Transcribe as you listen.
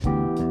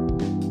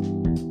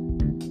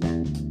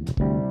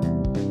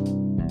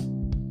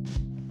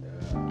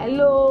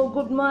Hello,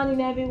 good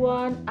morning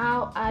everyone.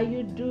 How are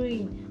you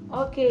doing?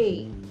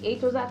 Okay,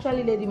 it was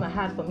actually laid in my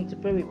heart for me to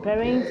pray with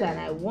parents, and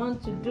I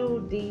want to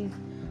do this.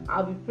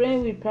 I'll be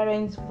praying with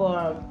parents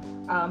for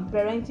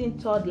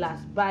Parenting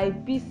Toddlers by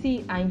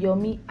BC and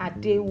Yomi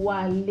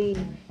Adewale.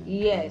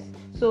 Yes.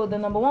 So the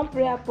number one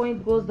prayer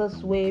point goes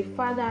this way: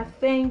 Father,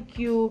 thank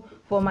you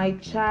for my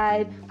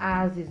child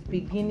as is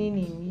beginning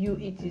in you.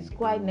 It is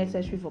quite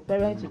necessary for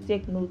parents to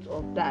take note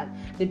of that.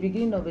 The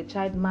beginning of a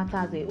child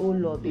matters a whole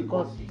lot,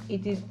 because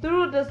it is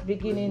through this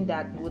beginning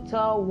that will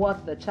tell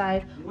what the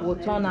child will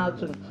turn out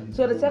to.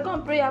 So the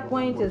second prayer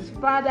point is: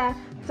 Father,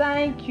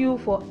 thank you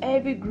for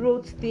every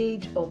growth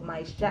stage of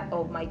my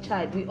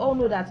child. We all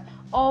know that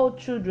all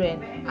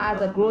children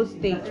have a growth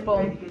stage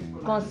from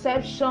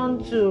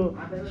conception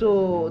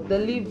to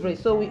delivery.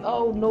 So we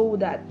all know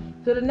that.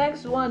 So the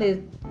next one is: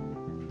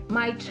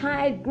 my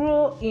child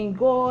grow in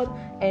God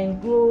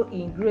and grow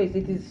in grace.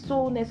 It is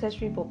so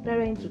necessary for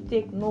parents to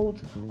take note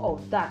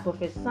of that,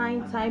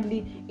 prophesying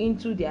timely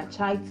into their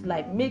child's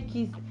life. Make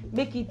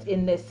it a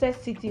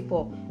necessity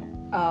for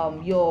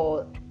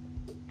your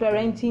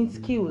parenting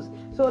skills.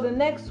 So the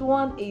next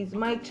one is: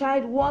 my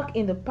child walk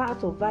in the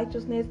path of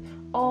righteousness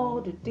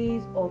all the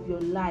days of your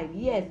life.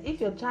 Yes,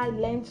 if your child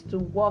learns to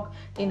walk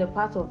in the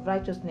path of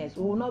righteousness,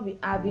 we will not be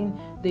having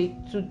the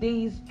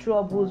today's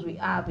troubles we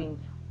have in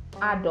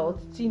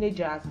adults,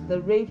 teenagers, the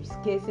rape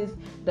cases,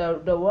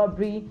 the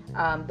robbery,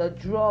 the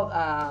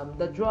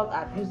drug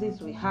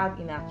abuses we have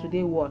in our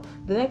today world.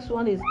 The next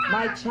one is: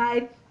 my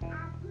child,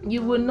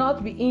 you will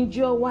not be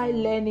injured while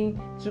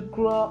learning to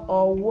crawl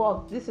or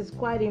walk. This is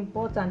quite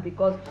important,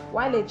 because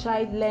while a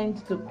child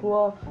learns to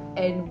crawl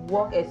and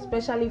walk,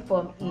 especially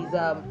from his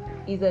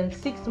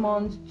 6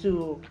 months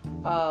to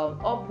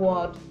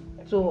upward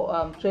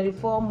to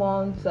 24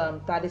 months,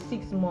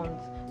 36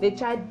 months, the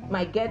child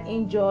might get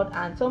injured,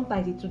 and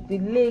sometimes it will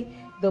delay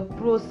the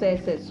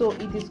processes. So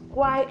it is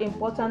quite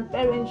important.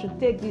 Parents should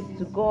take this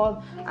to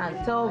God and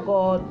tell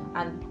God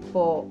and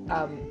for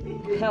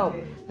help.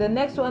 The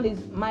next one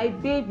is: my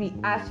baby,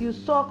 as you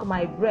suck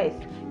my breast,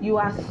 you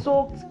are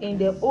soaked in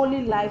the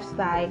holy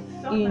lifestyle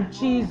in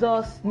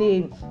Jesus'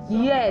 name.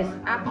 Yes,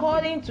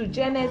 according to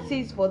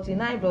Genesis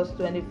 49 verse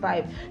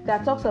 25,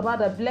 that talks about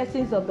the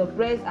blessings of the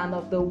breast and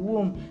of the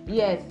womb.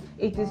 Yes,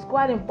 it is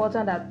quite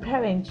important that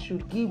parents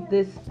should give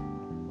these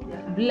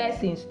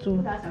blessings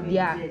to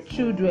their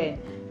children.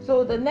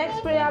 So the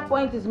next prayer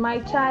point is: my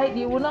child,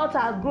 you will not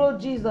outgrow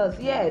Jesus.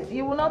 Yes,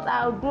 you will not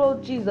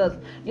outgrow Jesus.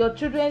 Your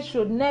children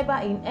should never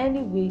in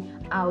any way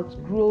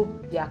outgrow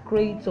their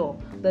Creator.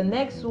 The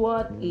next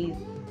word is: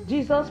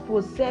 Jesus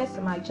possess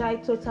my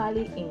child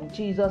totally in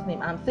Jesus'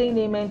 name. I'm saying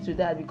amen to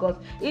that, because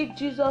if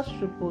Jesus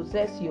should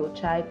possess your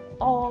child,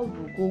 all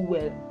will go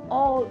well.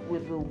 All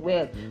will be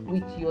well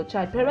with your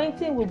child.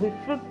 Parenting will be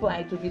fruitful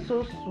and it will be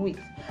so sweet.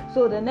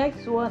 So the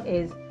next one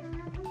is: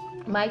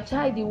 my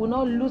child, you will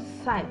not lose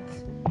sight.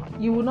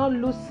 You will not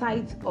lose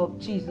sight of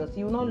Jesus.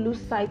 You will not lose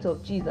sight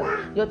of Jesus.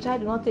 Your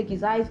child will not take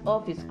his eyes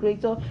off his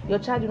Creator. Your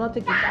child will not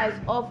take his eyes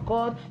off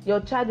God. Your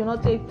child will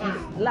not take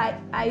his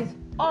eyes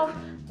off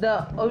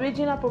the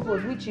original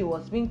purpose which he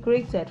was being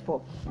created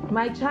for.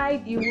 My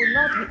child, you will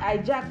not be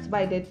hijacked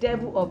by the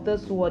devil of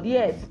this world.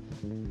 Yes,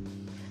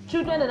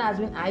 children that has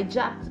been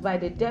hijacked by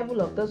the devil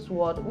of this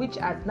world, which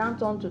has now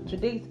turned to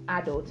today's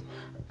adults,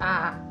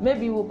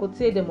 maybe we could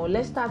say the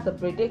molesters, the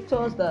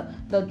predators,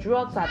 the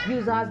drugs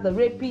abusers, the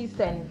rapists,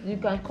 and you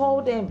can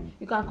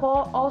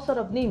call all sort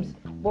of names.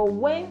 But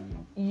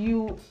when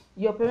your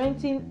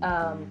parenting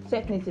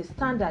techniques is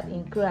standard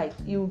in Christ,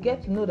 you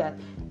get to know that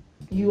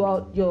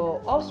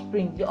your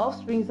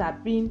offsprings are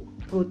being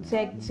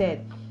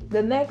protected.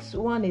 The next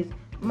one is: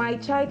 my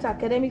child's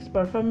academics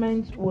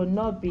performance will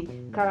not be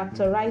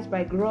characterized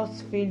by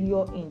gross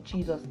failure in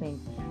Jesus' name.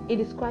 It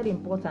is quite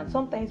important.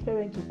 Sometimes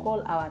parents will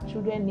call our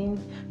children names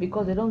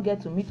because they don't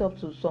get to meet up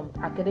to some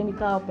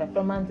academical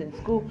performance in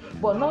school,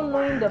 but not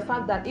knowing the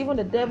fact that even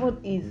the devil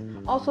is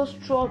also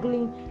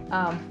struggling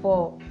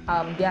for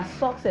their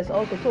success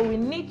also. So we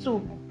need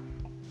to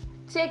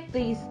take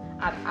this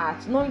at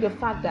heart, knowing the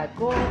fact that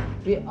God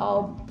will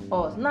help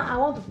us. Now I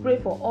want to pray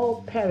for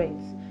all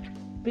parents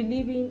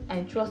believing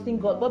and trusting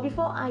God. But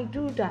before I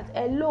do that,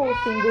 hello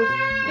singles,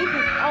 this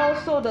is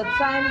also the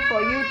time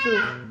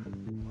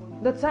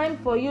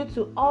for you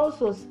to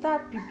also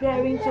start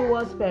preparing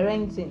towards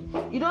parenting.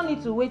 You don't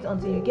need to wait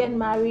until you get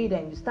married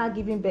and you start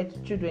giving birth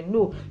to children.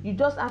 No, you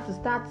just have to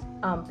start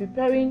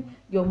preparing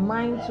your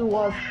mind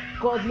towards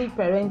godly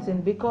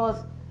parenting,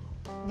 because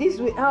this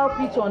will help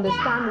you to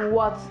understand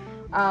what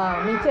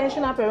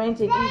intentional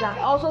parenting is, and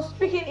also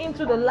speaking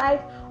into the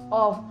life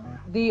of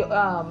the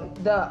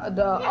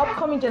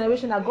upcoming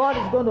generation that God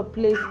is going to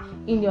place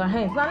in your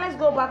hands. Now let's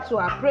go back to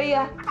our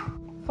prayer.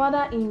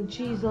 Father, in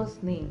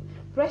Jesus' name,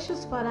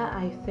 precious Father,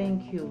 I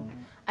thank you.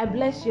 I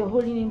bless your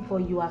holy name, for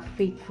you are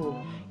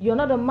faithful. You're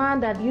not a man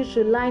that you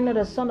should lie, not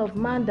a son of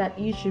man that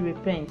you should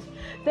repent.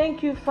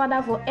 Thank you,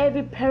 Father, for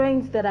every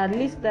parent that are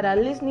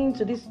listening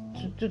to this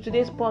to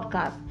today's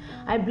podcast.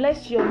 I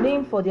bless your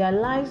name for their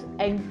lives,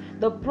 and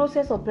the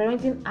process of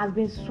parenting has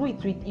been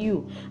sweet with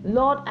you.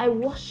 Lord, I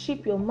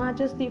worship your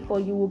majesty, for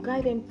you will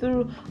guide them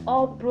through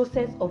all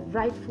process of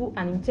rightful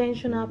and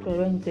intentional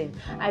parenting.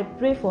 I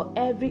pray for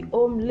every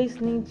home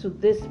listening to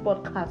this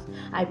podcast.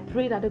 I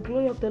pray that the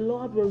glory of the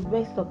Lord will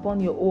rest upon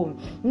your home.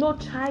 No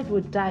child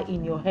will die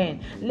in your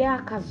hand.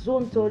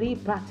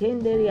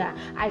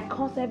 I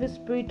cause every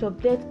spirit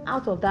of death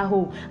out of that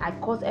home. I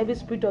cause every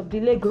spirit of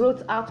delay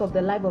growth out of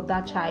the life of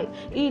that child.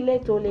 Your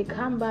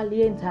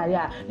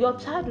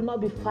child will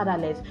not be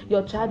fatherless.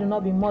 Your child will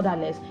not be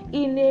motherless.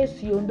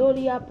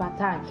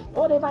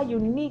 Whatever you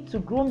need to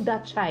groom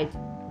that child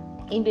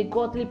in the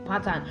godly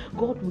pattern,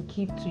 God will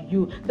give to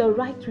you. The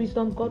right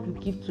wisdom, God will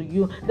give to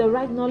you. The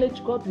right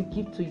knowledge, God will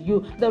give to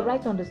you. The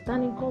right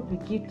understanding, God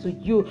will give to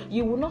you.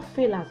 You will not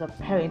fail as a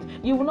parent.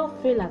 You will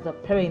not fail as a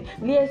parent.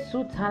 The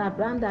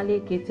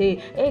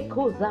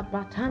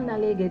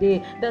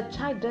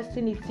child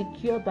destiny is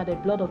secured by the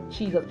blood of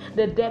Jesus.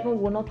 The devil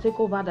will not take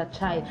over the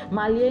child.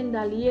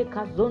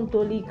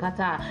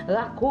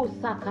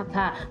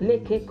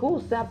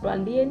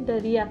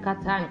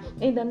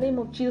 In the name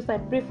of Jesus, I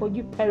pray for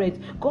you parents.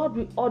 God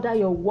will order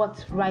your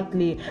words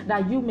rightly,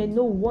 that you may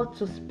know what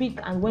to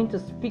speak and when to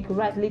speak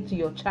rightly to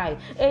your child.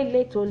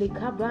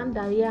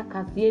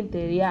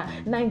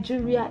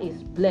 Nigeria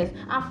is blessed.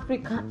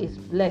 Africa is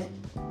blessed.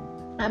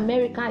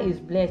 America is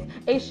blessed.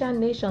 Asian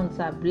nations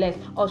are blessed.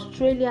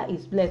 Australia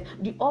is blessed.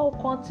 The all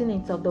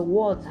continents of the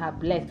world are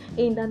blessed.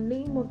 In the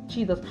name of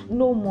Jesus,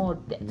 no more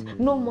death,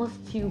 no more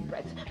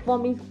stillbirth.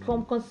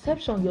 From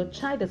conception, your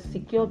child is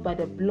secured by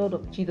the blood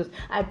of Jesus.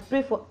 I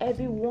pray for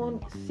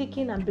everyone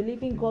seeking and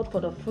believing God for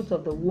the fruit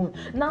of the womb.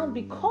 Now,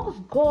 because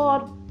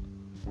God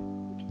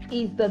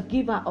is the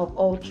giver of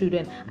all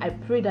children, I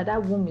pray that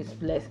womb is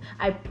blessed.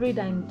 I pray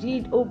that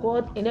indeed, oh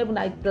God, in heaven,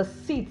 that the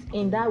seeds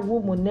in that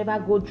womb will never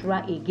go dry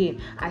again.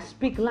 I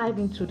speak life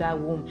into that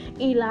womb.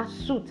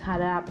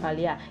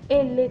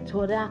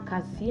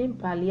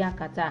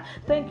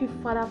 Thank you,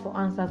 Father, for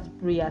answers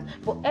prayers.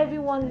 For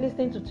everyone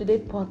listening to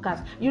today's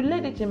podcast, you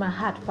laid it in my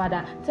heart,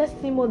 Father.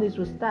 Testimonies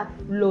will start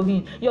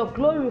flowing. Your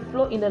glory will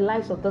flow in the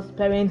lives of those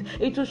parents.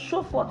 It will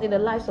show forth in the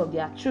lives of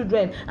their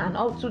children and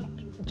also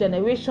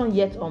generation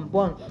yet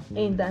unborn.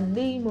 In the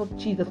name of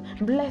Jesus,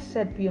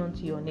 blessed be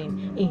unto your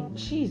name. In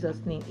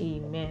Jesus' name,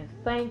 amen.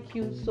 Thank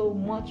you so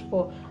much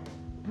for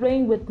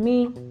praying with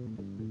me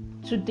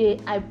today.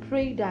 I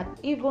pray that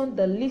even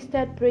the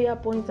listed prayer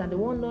points and the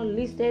one not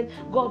listed,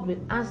 God will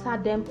answer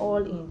them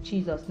all in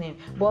Jesus' name.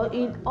 But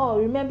in all,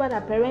 remember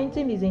that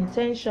parenting is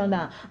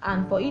intentional,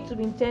 and for it to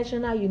be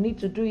intentional, you need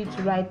to do it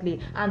rightly.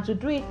 And to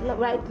do it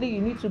rightly, you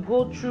need to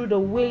go through the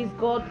ways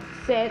God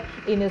said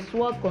in His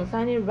word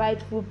concerning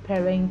rightful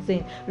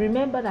parenting.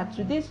 Remember that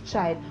today's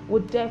child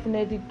will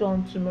definitely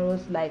turn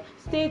tomorrow's life.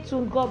 Stay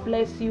tuned. God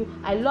bless you.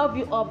 I love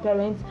you all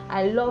parents.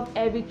 I love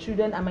every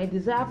children, and my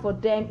desire for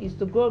them is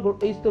to grow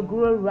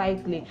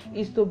rightly,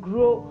 is to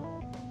grow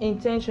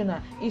intentional,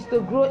 is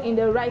to grow in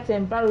the right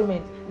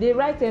environment. The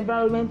right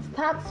environment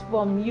starts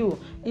from you.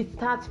 It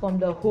starts from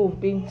the home.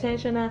 Be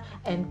intentional,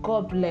 and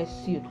God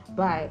bless you.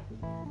 Bye.